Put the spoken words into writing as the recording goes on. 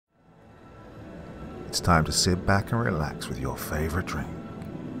it's time to sit back and relax with your favorite drink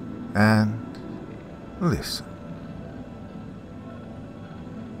and listen.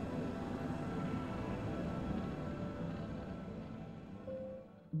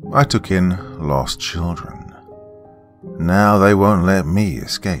 I took in Lost Children. Now They Won't Let Me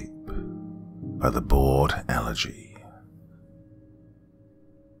Escape by the Bored Elegy.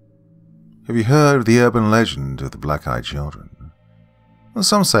 Have you heard of the urban legend of the black-eyed children? Well,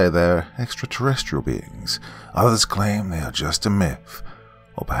 some say they're extraterrestrial beings. Others claim they are just a myth.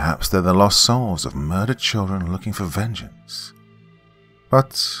 Or perhaps they're the lost souls of murdered children looking for vengeance.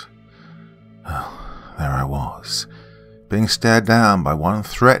 But, well, there I was, being stared down by one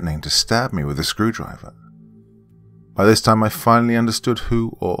threatening to stab me with a screwdriver. By this time I finally understood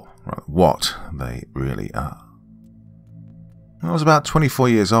who, or rather, what they really are. I was about 24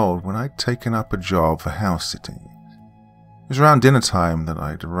 years old when I'd taken up a job for house sitting. It was around dinner time that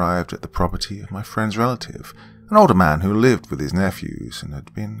I'd arrived at the property of my friend's relative, an older man who lived with his nephews and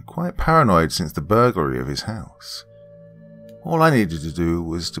had been quite paranoid since the burglary of his house. All I needed to do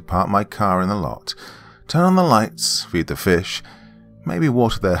was to park my car in the lot, turn on the lights, feed the fish, maybe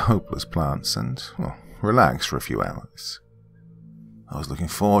water their hopeless plants, and, well, relax for a few hours. I was looking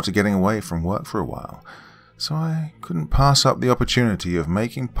forward to getting away from work for a while, so I couldn't pass up the opportunity of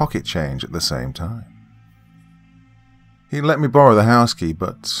making pocket change at the same time. He let me borrow the house key,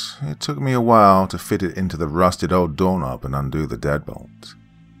 but it took me a while to fit it into the rusted old doorknob and undo the deadbolt.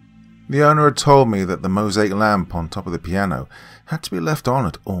 The owner had told me that the mosaic lamp on top of the piano had to be left on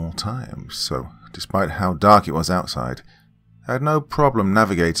at all times, so despite how dark it was outside, I had no problem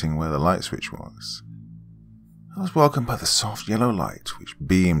navigating where the light switch was. I was welcomed by the soft yellow light which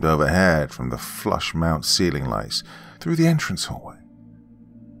beamed overhead from the flush mount ceiling lights through the entrance hallway.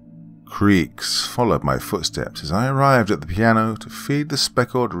 Creaks followed my footsteps as I arrived at the piano to feed the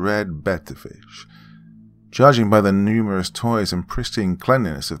speckled red betterfish. Judging by the numerous toys and pristine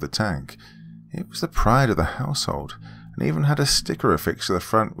cleanliness of the tank, it was the pride of the household and even had a sticker affixed to the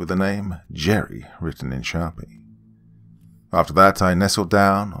front with the name Jerry written in Sharpie. After that I nestled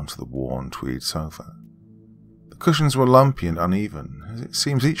down onto the worn tweed sofa. The cushions were lumpy and uneven, as it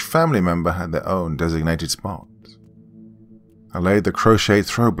seems each family member had their own designated spot. I laid the crocheted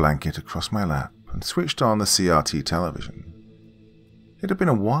throw blanket across my lap and switched on the CRT television. It had been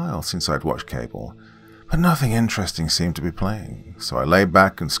a while since I'd watched cable, but nothing interesting seemed to be playing, so I lay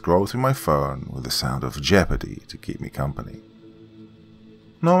back and scrolled through my phone with the sound of Jeopardy to keep me company.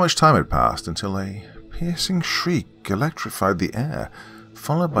 Not much time had passed until a piercing shriek electrified the air,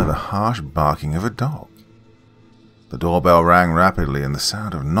 followed by the harsh barking of a dog. The doorbell rang rapidly and the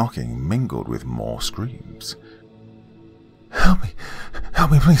sound of knocking mingled with more screams.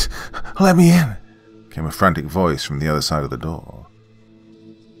 Help me please, let me in," came a frantic voice from the other side of the door.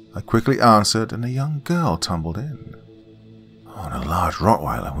 I quickly answered and a young girl tumbled in. And a large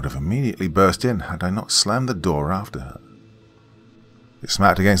Rottweiler would have immediately burst in had I not slammed the door after her. It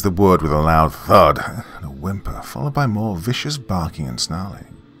smacked against the wood with a loud thud and a whimper, followed by more vicious barking and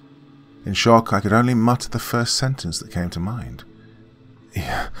snarling. In shock, I could only mutter the first sentence that came to mind.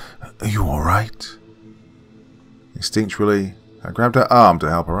 "Yeah, are you all right?" Instinctually, I grabbed her arm to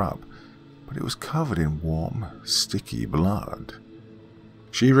help her up, but it was covered in warm, sticky blood.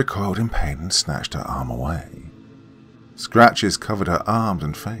 She recoiled in pain and snatched her arm away. Scratches covered her arms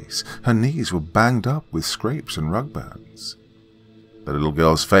and face. Her knees were banged up with scrapes and rug burns. The little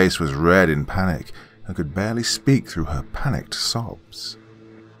girl's face was red in panic and could barely speak through her panicked sobs.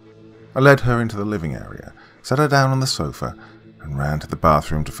 I led her into the living area, sat her down on the sofa, and ran to the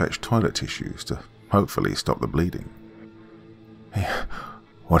bathroom to fetch toilet tissues to hopefully stop the bleeding. "Hey,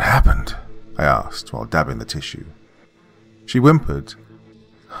 what happened?" I asked while dabbing the tissue. She whimpered,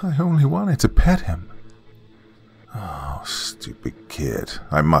 "I only wanted to pet him." "Oh, stupid kid,"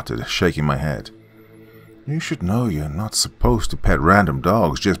 I muttered, shaking my head. "You should know you're not supposed to pet random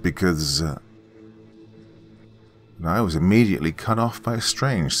dogs just because, I was immediately cut off by a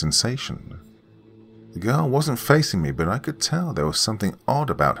strange sensation. The girl wasn't facing me, but I could tell there was something odd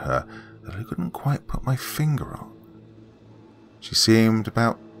about her that I couldn't quite put my finger on. She seemed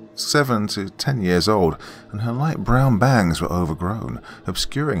about 7 to 10 years old, and her light brown bangs were overgrown,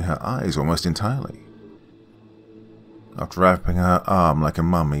 obscuring her eyes almost entirely. After wrapping her arm like a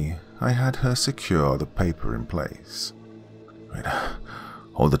mummy, I had her secure the paper in place. "Wait,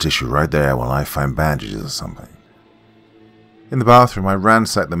 hold the tissue right there while I find bandages or something." In the bathroom, I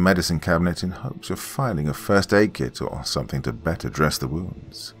ransacked the medicine cabinet in hopes of finding a first aid kit or something to better dress the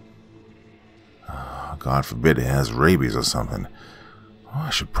wounds. "Oh, God forbid it has rabies or something. Oh, I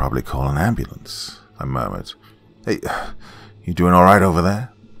should probably call an ambulance," I murmured. "Hey, you doing all right over there?"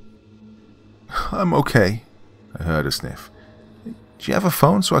 I'm okay, I heard her sniff. Do you have a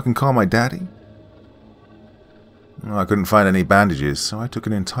phone so I can call my daddy? I couldn't find any bandages, so I took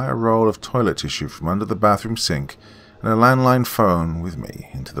an entire roll of toilet tissue from under the bathroom sink and a landline phone with me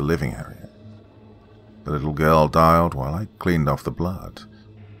into the living area. The little girl dialed while I cleaned off the blood.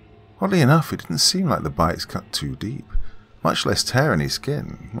 Oddly enough, it didn't seem like the bites cut too deep, much less tear any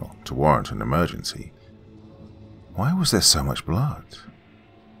skin, well, to warrant an emergency. Why was there so much blood?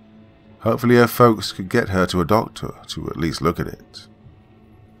 Hopefully her folks could get her to a doctor to at least look at it.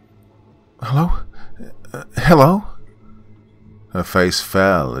 Hello? Hello? Her face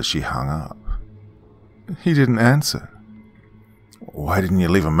fell as she hung up. He didn't answer. Why didn't you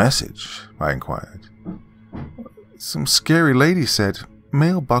leave a message? I inquired. Some scary lady said,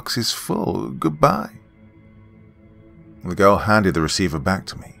 mailbox is full, goodbye. The girl handed the receiver back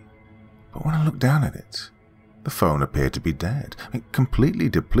to me, but when I looked down at it, the phone appeared to be dead, completely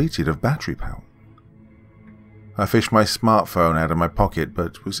depleted of battery power. I fished my smartphone out of my pocket,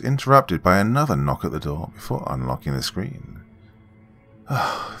 but was interrupted by another knock at the door before unlocking the screen.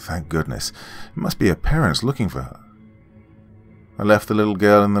 Oh, thank goodness. It must be her parents looking for her. I left the little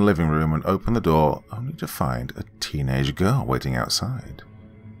girl in the living room and opened the door, only to find a teenage girl waiting outside.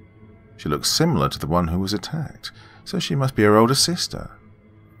 She looked similar to the one who was attacked, so she must be her older sister.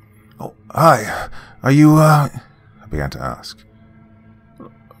 Oh, hi. Are you, I began to ask.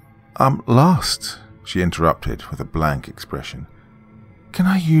 I'm lost, she interrupted with a blank expression. Can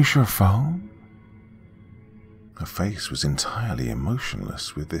I use your phone? Her face was entirely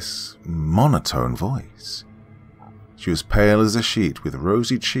emotionless with this monotone voice. She was pale as a sheet with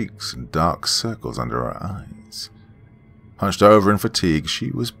rosy cheeks and dark circles under her eyes. Hunched over in fatigue,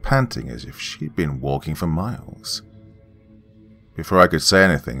 she was panting as if she'd been walking for miles. Before I could say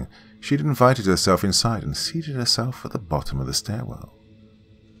anything, she'd invited herself inside and seated herself at the bottom of the stairwell.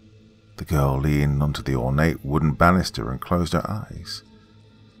 The girl leaned onto the ornate wooden banister and closed her eyes.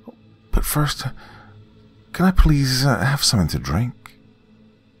 But first, can I please have something to drink?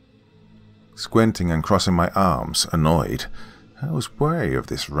 Squinting and crossing my arms, annoyed, I was wary of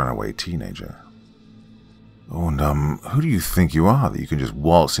this runaway teenager. Oh, and who do you think you are that you can just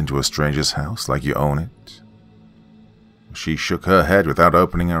waltz into a stranger's house like you own it? She shook her head without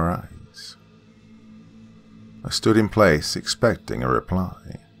opening her eyes. I stood in place, expecting a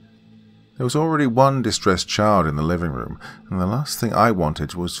reply. There was already one distressed child in the living room, and the last thing I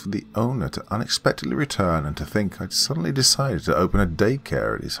wanted was for the owner to unexpectedly return and to think I'd suddenly decided to open a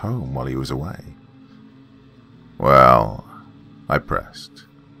daycare at his home while he was away. Well, I pressed.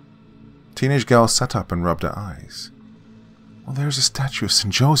 Teenage girl sat up and rubbed her eyes. Well, there's a statue of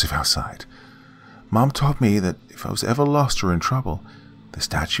St. Joseph outside. Mom told me that if I was ever lost or in trouble, the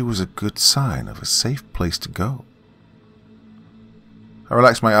statue was a good sign of a safe place to go. I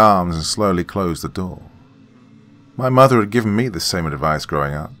relaxed my arms and slowly closed the door. My mother had given me the same advice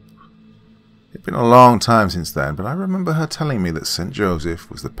growing up. It had been a long time since then, but I remember her telling me that St. Joseph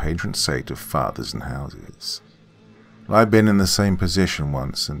was the patron saint of fathers and houses. I'd been in the same position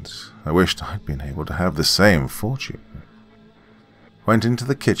once, and I wished I'd been able to have the same fortune. Went into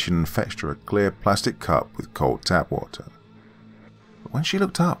the kitchen and fetched her a clear plastic cup with cold tap water. But when she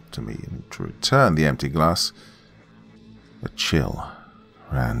looked up to me and to return the empty glass, a chill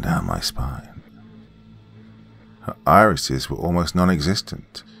ran down my spine. Her irises were almost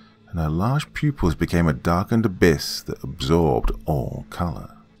non-existent, and her large pupils became a darkened abyss that absorbed all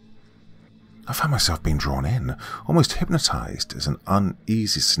colour. I found myself being drawn in, almost hypnotized, as an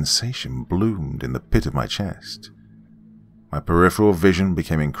uneasy sensation bloomed in the pit of my chest. My peripheral vision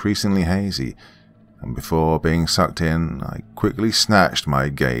became increasingly hazy, and before being sucked in, I quickly snatched my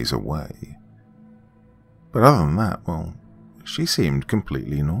gaze away. But other than that, well, she seemed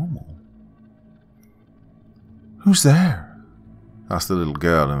completely normal. Who's there? Asked the little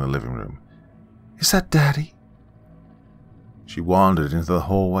girl in the living room. Is that Daddy? She wandered into the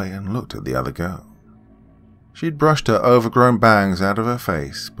hallway and looked at the other girl. She'd brushed her overgrown bangs out of her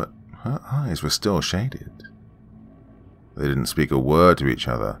face, but her eyes were still shaded. They didn't speak a word to each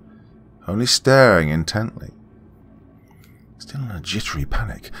other, only staring intently. Still in a jittery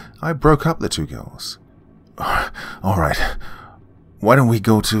panic, I broke up the two girls. All right, why don't we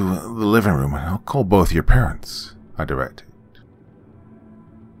go to the living room and I'll call both your parents, I directed.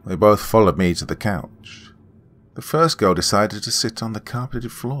 They both followed me to the couch. The first girl decided to sit on the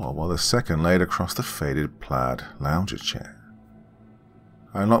carpeted floor while the second laid across the faded plaid lounger chair.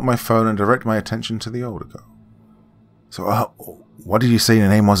 I unlocked my phone and directed my attention to the older girl. So, what did you say your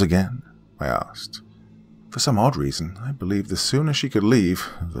name was again? I asked. For some odd reason, I believed the sooner she could leave,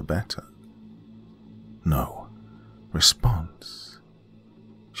 the better. No response.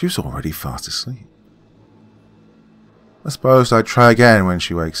 She was already fast asleep. I suppose I'd try again when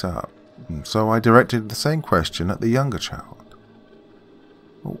she wakes up, so I directed the same question at the younger child.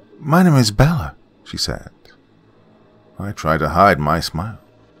 "My name is Bella," she said. I tried to hide my smile.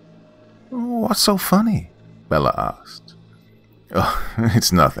 "What's so funny?" Bella asked. "Oh,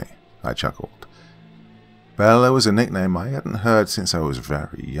 it's nothing," I chuckled. Bella was a nickname I hadn't heard since I was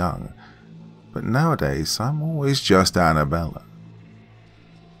very young, but nowadays I'm always just Annabella.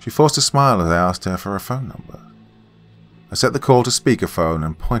 She forced a smile as I asked her for a phone number. I set the call to speakerphone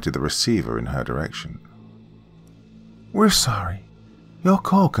and pointed the receiver in her direction. "We're sorry. Your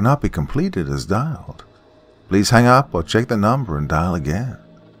call cannot be completed as dialed. Please hang up or check the number and dial again."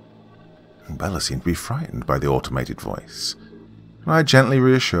 Bella seemed to be frightened by the automated voice. I gently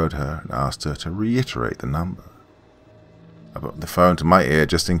reassured her and asked her to reiterate the number. I put the phone to my ear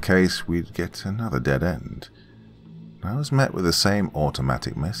just in case we'd get another dead end. I was met with the same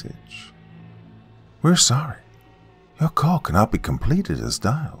automatic message. "We're sorry. Your call cannot be completed as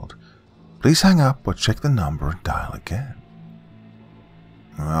dialed. Please hang up or check the number and dial again."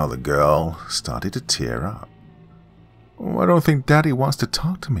 Well, the girl started to tear up. "I don't think Daddy wants to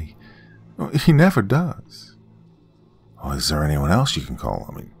talk to me. He never does." "Is there anyone else you can call?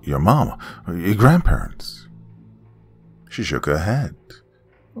 I mean, your mom or your grandparents?" She shook her head.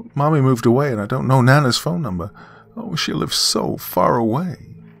 "Mommy moved away and I don't know Nana's phone number. She lives so far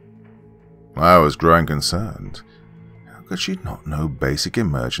away." I was growing concerned. How could she not know basic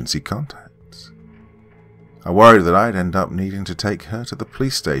emergency contacts? I worried that I'd end up needing to take her to the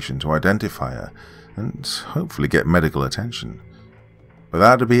police station to identify her and hopefully get medical attention. But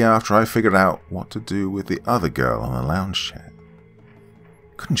that'd be after I figured out what to do with the other girl on the lounge chair.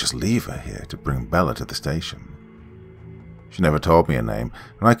 Couldn't just leave her here to bring Bella to the station. She never told me her name,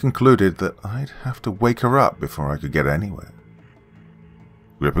 and I concluded that I'd have to wake her up before I could get anywhere.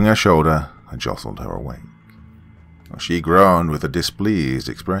 Gripping her shoulder, I jostled her awake. She groaned with a displeased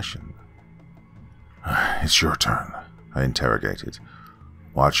expression. "It's your turn," I interrogated.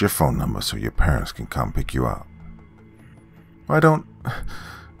 "Watch your phone number so your parents can come pick you up." I don't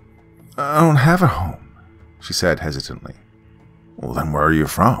have a home," she said hesitantly. "Well, then where are you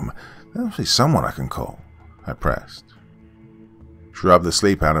from? There'll be someone I can call," I pressed. She rubbed the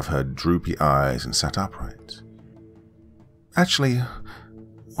sleep out of her droopy eyes and sat upright. "Actually,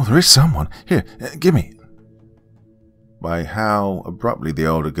 there is someone. Here, give me." By how abruptly the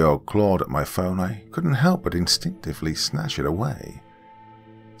older girl clawed at my phone, I couldn't help but instinctively snatch it away.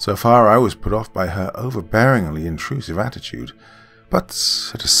 So far I was put off by her overbearingly intrusive attitude, but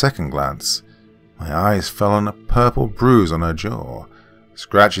at a second glance, my eyes fell on a purple bruise on her jaw,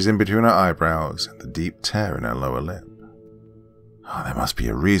 scratches in between her eyebrows, and the deep tear in her lower lip. There must be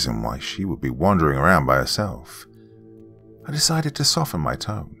a reason why she would be wandering around by herself. I decided to soften my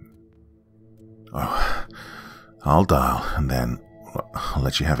tone. "I'll dial, and then I'll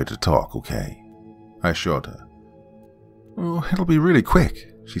let you have it to talk, okay?" I assured her. "It'll be really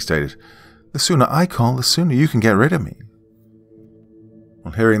quick," she stated. "The sooner I call, the sooner you can get rid of me."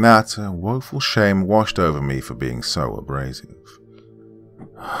 On hearing that, a woeful shame washed over me for being so abrasive.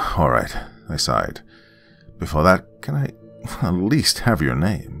 "All right," I sighed. "Before that, can I at least have your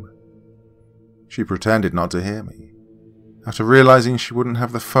name?" She pretended not to hear me. After realizing she wouldn't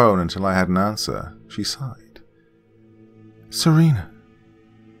have the phone until I had an answer, she sighed. "Serena."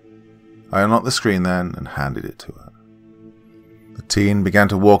 I unlocked the screen then and handed it to her. The teen began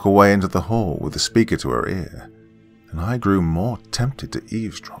to walk away into the hall with the speaker to her ear, and I grew more tempted to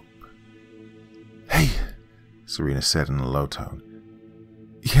eavesdrop. "Hey," Serena said in a low tone.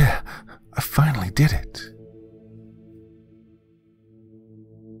 "Yeah, I finally did it."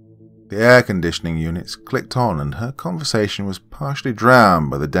 The air conditioning units clicked on and her conversation was partially drowned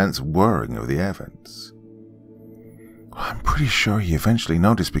by the dense whirring of the air vents. "I'm pretty sure he eventually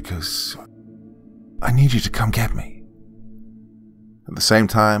noticed because I need you to come get me." At the same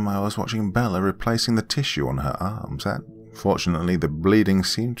time, I was watching Bella replacing the tissue on her arms, and fortunately the bleeding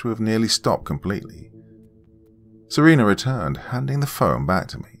seemed to have nearly stopped completely. Serena returned, handing the phone back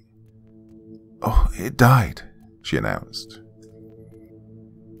to me. It died," she announced.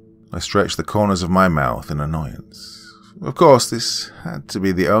 I stretched the corners of my mouth in annoyance. Of course, this had to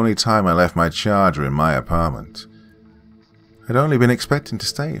be the only time I left my charger in my apartment. I'd only been expecting to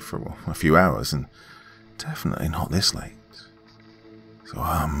stay for a few hours, and definitely not this late. "So,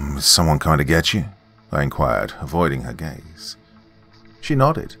 is someone coming to get you?" I inquired, avoiding her gaze. She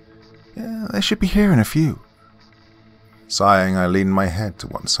nodded. "Yeah, they should be here in a few." Sighing, I leaned my head to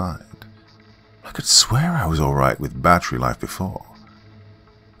one side. I could swear I was all right with battery life before.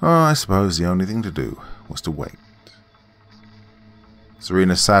 I suppose the only thing to do was to wait.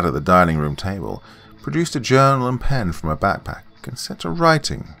 Serena sat at the dining room table, produced a journal and pen from her backpack and set to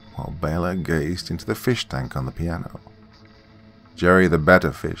writing while Bella gazed into the fish tank on the piano. Jerry the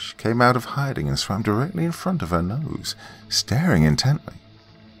better fish came out of hiding and swam directly in front of her nose, staring intently.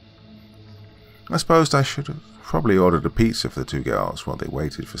 I suppose I should have probably ordered a pizza for the two girls while they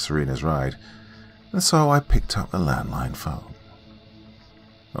waited for Serena's ride, and so I picked up the landline phone.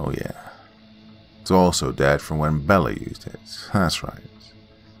 Oh yeah, it's also dead from when Bella used it, that's right.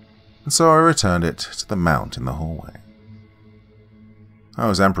 And so I returned it to the mount in the hallway. I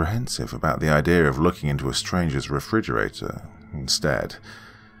was apprehensive about the idea of looking into a stranger's refrigerator instead,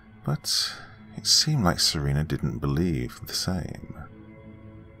 but it seemed like Serena didn't believe the same.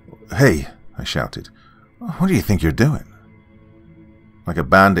 "Hey," I shouted, "what do you think you're doing?" Like a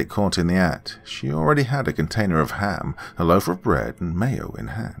bandit caught in the act, she already had a container of ham, a loaf of bread, and mayo in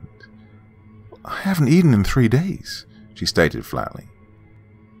hand. "I haven't eaten in 3 days," she stated flatly.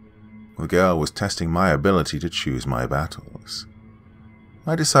 The girl was testing my ability to choose my battles.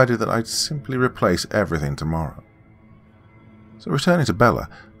 I decided that I'd simply replace everything tomorrow. So returning to Bella,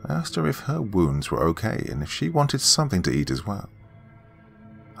 I asked her if her wounds were okay and if she wanted something to eat as well.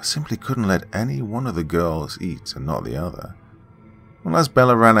 I simply couldn't let any one of the girls eat and not the other. Well, as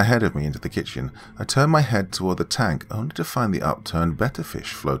Bella ran ahead of me into the kitchen, I turned my head toward the tank only to find the upturned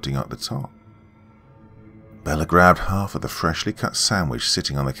betterfish floating at the top. Bella grabbed half of the freshly cut sandwich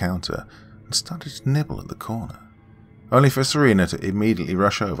sitting on the counter and started to nibble at the corner, only for Serena to immediately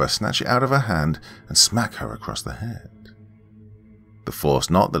rush over, snatch it out of her hand, and smack her across the head. The force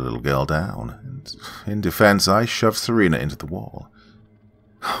knocked the little girl down, and in defense I shoved Serena into the wall.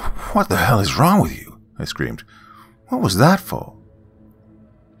 "What the hell is wrong with you?" I screamed. "What was that for?"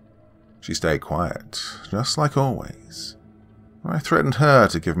 She stayed quiet, just like always. I threatened her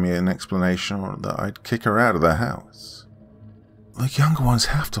to give me an explanation or that I'd kick her out of the house. "The younger ones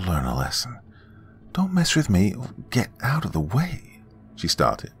have to learn a lesson. Don't mess with me or get out of the way," she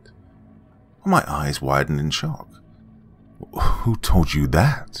started. My eyes widened in shock. "Who told you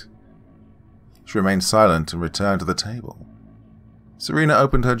that?" She remained silent and returned to the table. Serena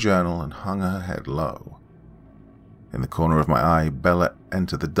opened her journal and hung her head low. In the corner of my eye, Bella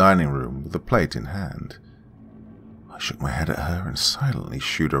entered the dining room with a plate in hand. I shook my head at her and silently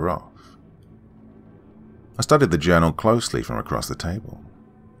shooed her off. I studied the journal closely from across the table.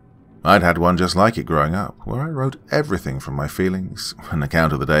 I'd had one just like it growing up, where I wrote everything from my feelings, an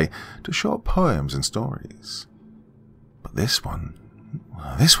account of the day, to short poems and stories. But this one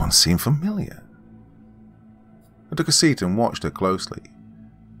seemed familiar. I took a seat and watched her closely.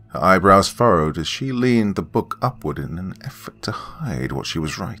 Her eyebrows furrowed as she leaned the book upward in an effort to hide what she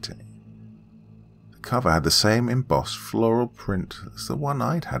was writing. The cover had the same embossed floral print as the one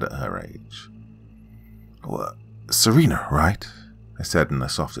I'd had at her age. "Well, Serena, right?" I said in a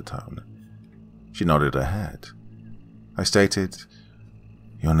softer tone. She nodded her head. I stated,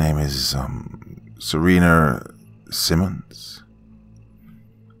 "Your name is, Serena Simmons?"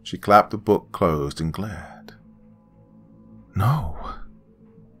 She clapped the book closed and glared. "No."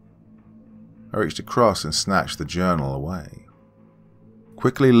 I reached across and snatched the journal away.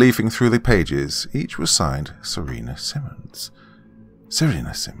 Quickly leafing through the pages, each was signed Serena Simmons.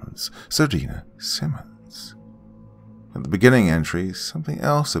 Serena Simmons. Serena Simmons. At the beginning entries, something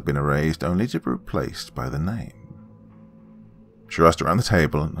else had been erased only to be replaced by the name. She rushed around the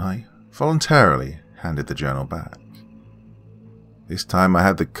table and I voluntarily handed the journal back. This time I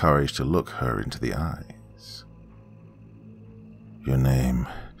had the courage to look her into the eyes. Your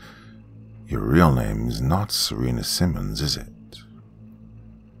real name is not Serena Simmons, is it?"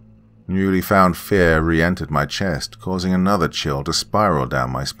 Newly found fear re-entered my chest, causing another chill to spiral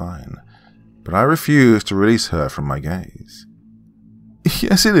down my spine, but I refused to release her from my gaze.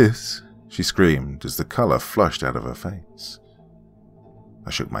 "Yes, it is," she screamed as the color flushed out of her face.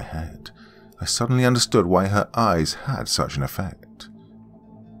 I shook my head. I suddenly understood why her eyes had such an effect.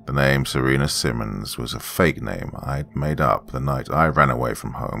 The name Serena Simmons was a fake name I'd made up the night I ran away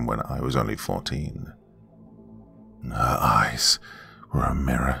from home when I was only 14. Her eyes were a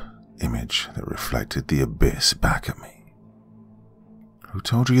mirror image that reflected the abyss back at me. "Who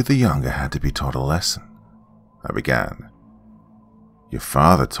told you the younger had to be taught a lesson?" I began. "Your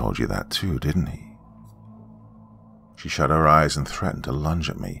father told you that too, didn't he?" She shut her eyes and threatened to lunge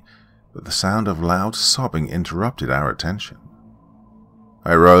at me, but the sound of loud sobbing interrupted our attention.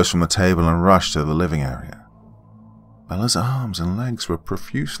 I rose from the table and rushed to the living area. Bella's arms and legs were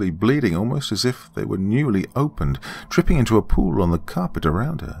profusely bleeding, almost as if they were newly opened, dripping into a pool on the carpet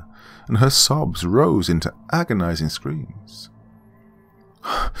around her, and her sobs rose into agonizing screams.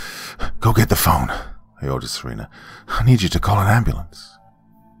 "Go get the phone," I ordered Serena. "I need you to call an ambulance."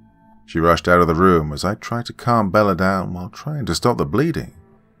 She rushed out of the room as I tried to calm Bella down while trying to stop the bleeding.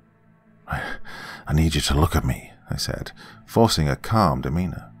 I need you to look at me, I said, forcing a calm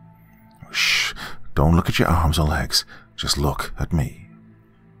demeanor. Shh, don't look at your arms or legs, just look at me.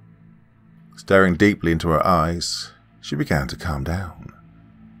 Staring deeply into her eyes, she began to calm down.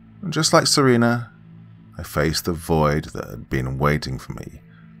 And just like Serena, I faced the void that had been waiting for me,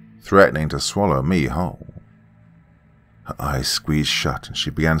 threatening to swallow me whole. Her eyes squeezed shut and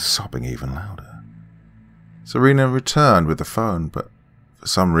she began sobbing even louder. Serena returned with the phone, but for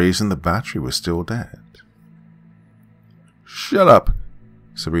some reason the battery was still dead. Shut up,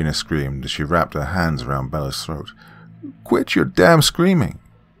 Serena screamed as she wrapped her hands around Bella's throat. Quit your damn screaming.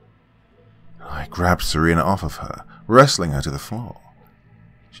 I grabbed Serena off of her, wrestling her to the floor.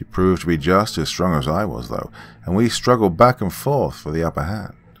 She proved to be just as strong as I was, though, and we struggled back and forth for the upper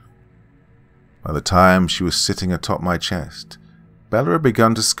hand. By the time she was sitting atop my chest, Bella had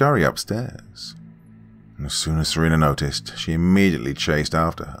begun to scurry upstairs. And as soon as Serena noticed, she immediately chased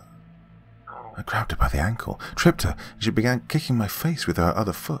after her. I grabbed her by the ankle, tripped her, and she began kicking my face with her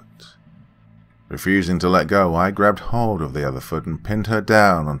other foot. Refusing to let go, I grabbed hold of the other foot and pinned her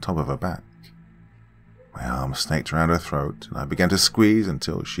down on top of her back. My arm snaked around her throat, and I began to squeeze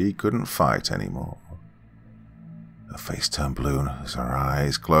until she couldn't fight anymore. Her face turned blue as her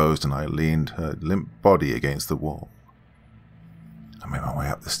eyes closed, and I leaned her limp body against the wall. I made my way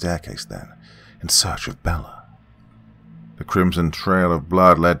up the staircase then, in search of Bella. The crimson trail of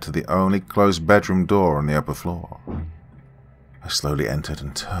blood led to the only closed bedroom door on the upper floor. I slowly entered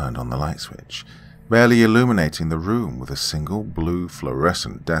and turned on the light switch, barely illuminating the room with a single blue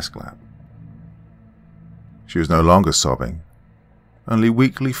fluorescent desk lamp. She was no longer sobbing, only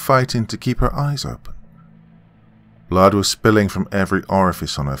weakly fighting to keep her eyes open. Blood was spilling from every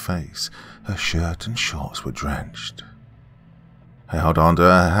orifice on her face. Her shirt and shorts were drenched. I held onto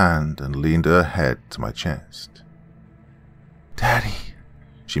her hand and leaned her head to my chest. "Daddy,"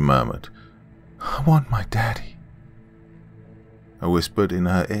 she murmured. "I want my daddy." I whispered in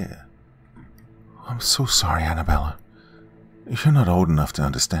her ear. "I'm so sorry, Annabella. You're not old enough to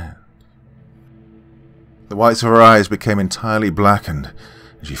understand." The whites of her eyes became entirely blackened,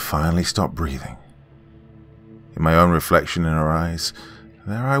 and she finally stopped breathing. In my own reflection in her eyes,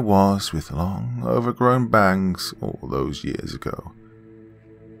 there I was with long, overgrown bangs all those years ago.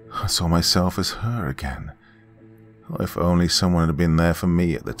 I saw myself as her again. Oh, if only someone had been there for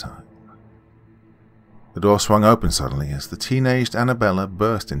me at the time. The door swung open suddenly as the teenaged Annabella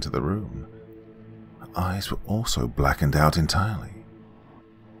burst into the room. Her eyes were also blackened out entirely.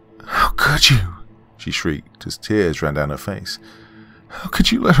 "How could you?" she shrieked as tears ran down her face. "How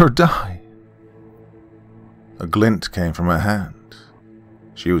could you let her die?" A glint came from her hand.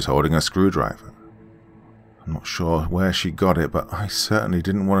 She was holding a screwdriver. I'm not sure where she got it, but I certainly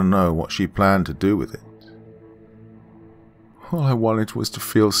didn't want to know what she planned to do with it. "All I wanted was to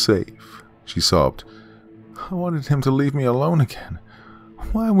feel safe," she sobbed. "I wanted him to leave me alone again.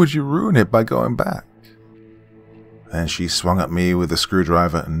 Why would you ruin it by going back?" Then she swung at me with the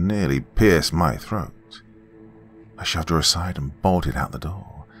screwdriver and nearly pierced my throat. I shoved her aside and bolted out the door.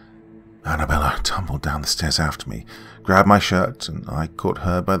 Annabella tumbled down the stairs after me, grabbed my shirt, and I caught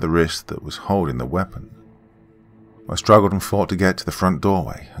her by the wrist that was holding the weapon. I struggled and fought to get to the front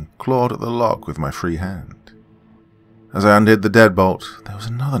doorway and clawed at the lock with my free hand. As I undid the deadbolt, there was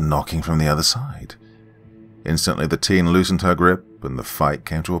another knocking from the other side. Instantly the teen loosened her grip and the fight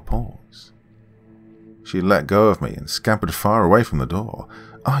came to a pause. She let go of me and scampered far away from the door,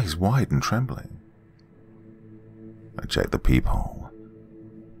 eyes wide and trembling. I checked the peephole,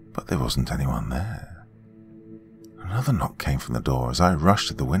 but there wasn't anyone there. Another knock came from the door as I rushed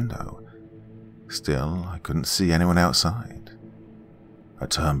to the window. Still, I couldn't see anyone outside. I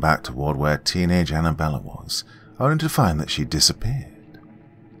turned back toward where teenage Annabella was, only to find that she'd disappeared.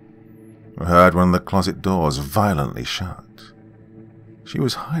 I heard one of the closet doors violently shut. She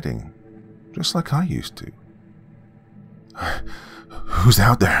was hiding, just like I used to. "Who's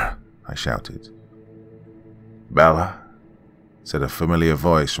out there?" I shouted. "Bella," said a familiar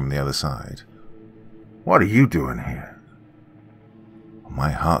voice from the other side. "What are you doing here?"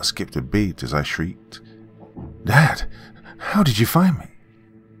 My heart skipped a beat as I shrieked, "Dad, how did you find me?"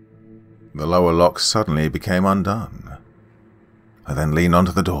 The lower lock suddenly became undone. I then leaned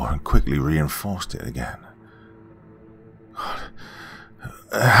onto the door and quickly reinforced it again.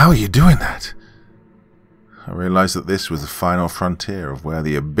 "How are you doing that?" I realized that this was the final frontier of where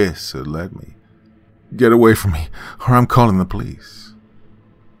the abyss had led me. "Get away from me, or I'm calling the police."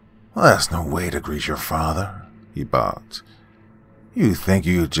 "Well, that's no way to greet your father," he barked. "You think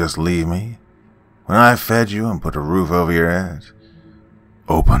you could just leave me, when I fed you and put a roof over your head?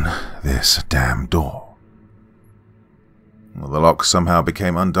 Open this damn door. Well, the lock somehow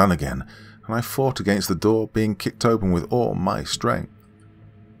became undone again, and I fought against the door being kicked open with all my strength.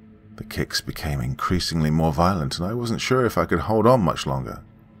 The kicks became increasingly more violent, and I wasn't sure if I could hold on much longer.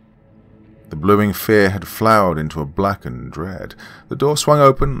 The blooming fear had flowered into a blackened dread. The door swung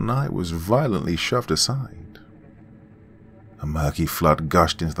open, and I was violently shoved aside. A murky flood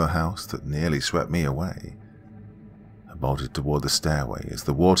gushed into the house that nearly swept me away. I bolted toward the stairway as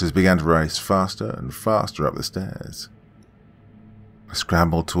the waters began to race faster and faster up the stairs. I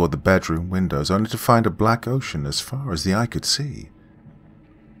scrambled toward the bedroom windows, only to find a black ocean as far as the eye could see.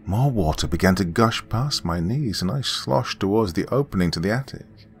 More water began to gush past my knees, and I sloshed towards the opening to the attic.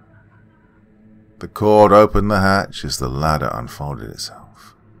 The cord opened the hatch as the ladder unfolded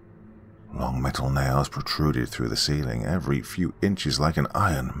itself. Long metal nails protruded through the ceiling, every few inches like an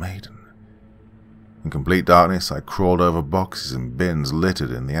iron maiden. In complete darkness, I crawled over boxes and bins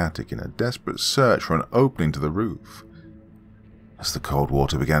littered in the attic in a desperate search for an opening to the roof. As the cold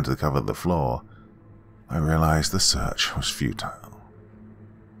water began to cover the floor, I realized the search was futile.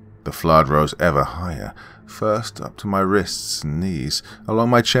 The flood rose ever higher, first up to my wrists and knees, along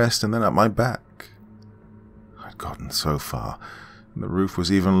my chest, and then up my back. I'd gotten so far, and the roof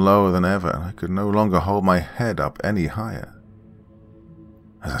was even lower than ever, and I could no longer hold my head up any higher.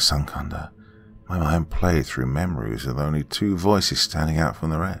 As I sunk under, my mind played through memories with only two voices standing out from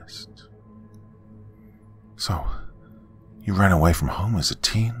the rest. "So, you ran away from home as a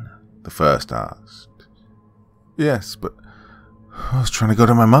teen?" the first asked. "Yes, but I was trying to go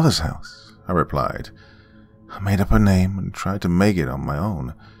to my mother's house," I replied. "I made up a name and tried to make it on my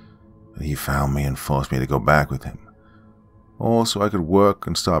own, but he found me and forced me to go back with him, all so I could work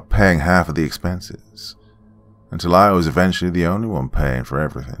and start paying half of the expenses, until I was eventually the only one paying for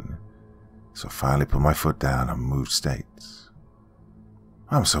everything, so I finally put my foot down and moved states."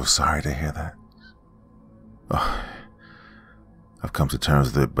 "I'm so sorry to hear that." "Oh, I've come to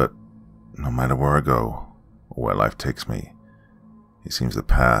terms with it, but no matter where I go, or where life takes me, it seems the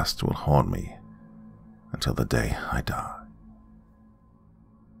past will haunt me until the day I die."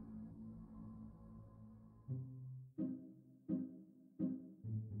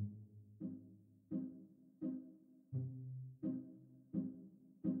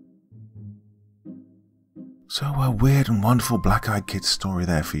 So a weird and wonderful black-eyed kid story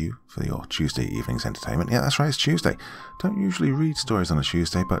there for you, for your Tuesday evening's entertainment. Yeah, that's right, it's Tuesday. Don't usually read stories on a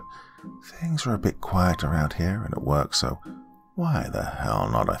Tuesday, but things are a bit quiet around here and at work, so why the hell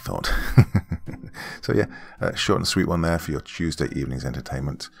not, I thought. So yeah, a short and sweet one there for your Tuesday evening's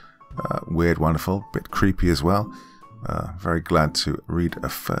entertainment. Weird, wonderful, bit creepy as well. Very glad to read a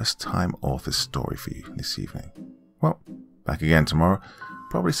first-time author's story for you this evening. Well, back again tomorrow.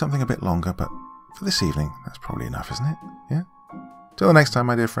 Probably something a bit longer, but for this evening, that's probably enough, isn't it? Yeah? Till the next time,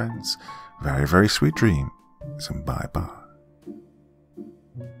 my dear friends, very, very sweet dreams, and bye-bye.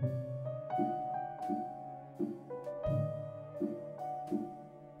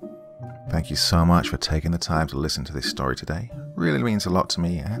 Thank you so much for taking the time to listen to this story today. It really means a lot to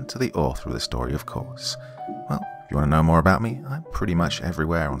me and to the author of the story, of course. Well, if you want to know more about me, I'm pretty much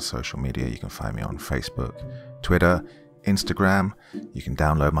everywhere on social media. You can find me on Facebook, Twitter, Instagram. You can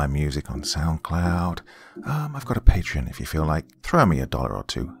download my music on SoundCloud. I've got a Patreon if you feel like. Throw me $1 or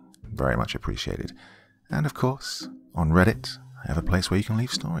 $2. Very much appreciated. And of course, on Reddit, I have a place where you can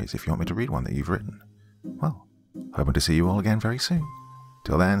leave stories if you want me to read one that you've written. Well, hoping to see you all again very soon.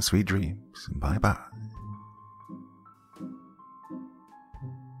 Till then, sweet dreams, and bye-bye.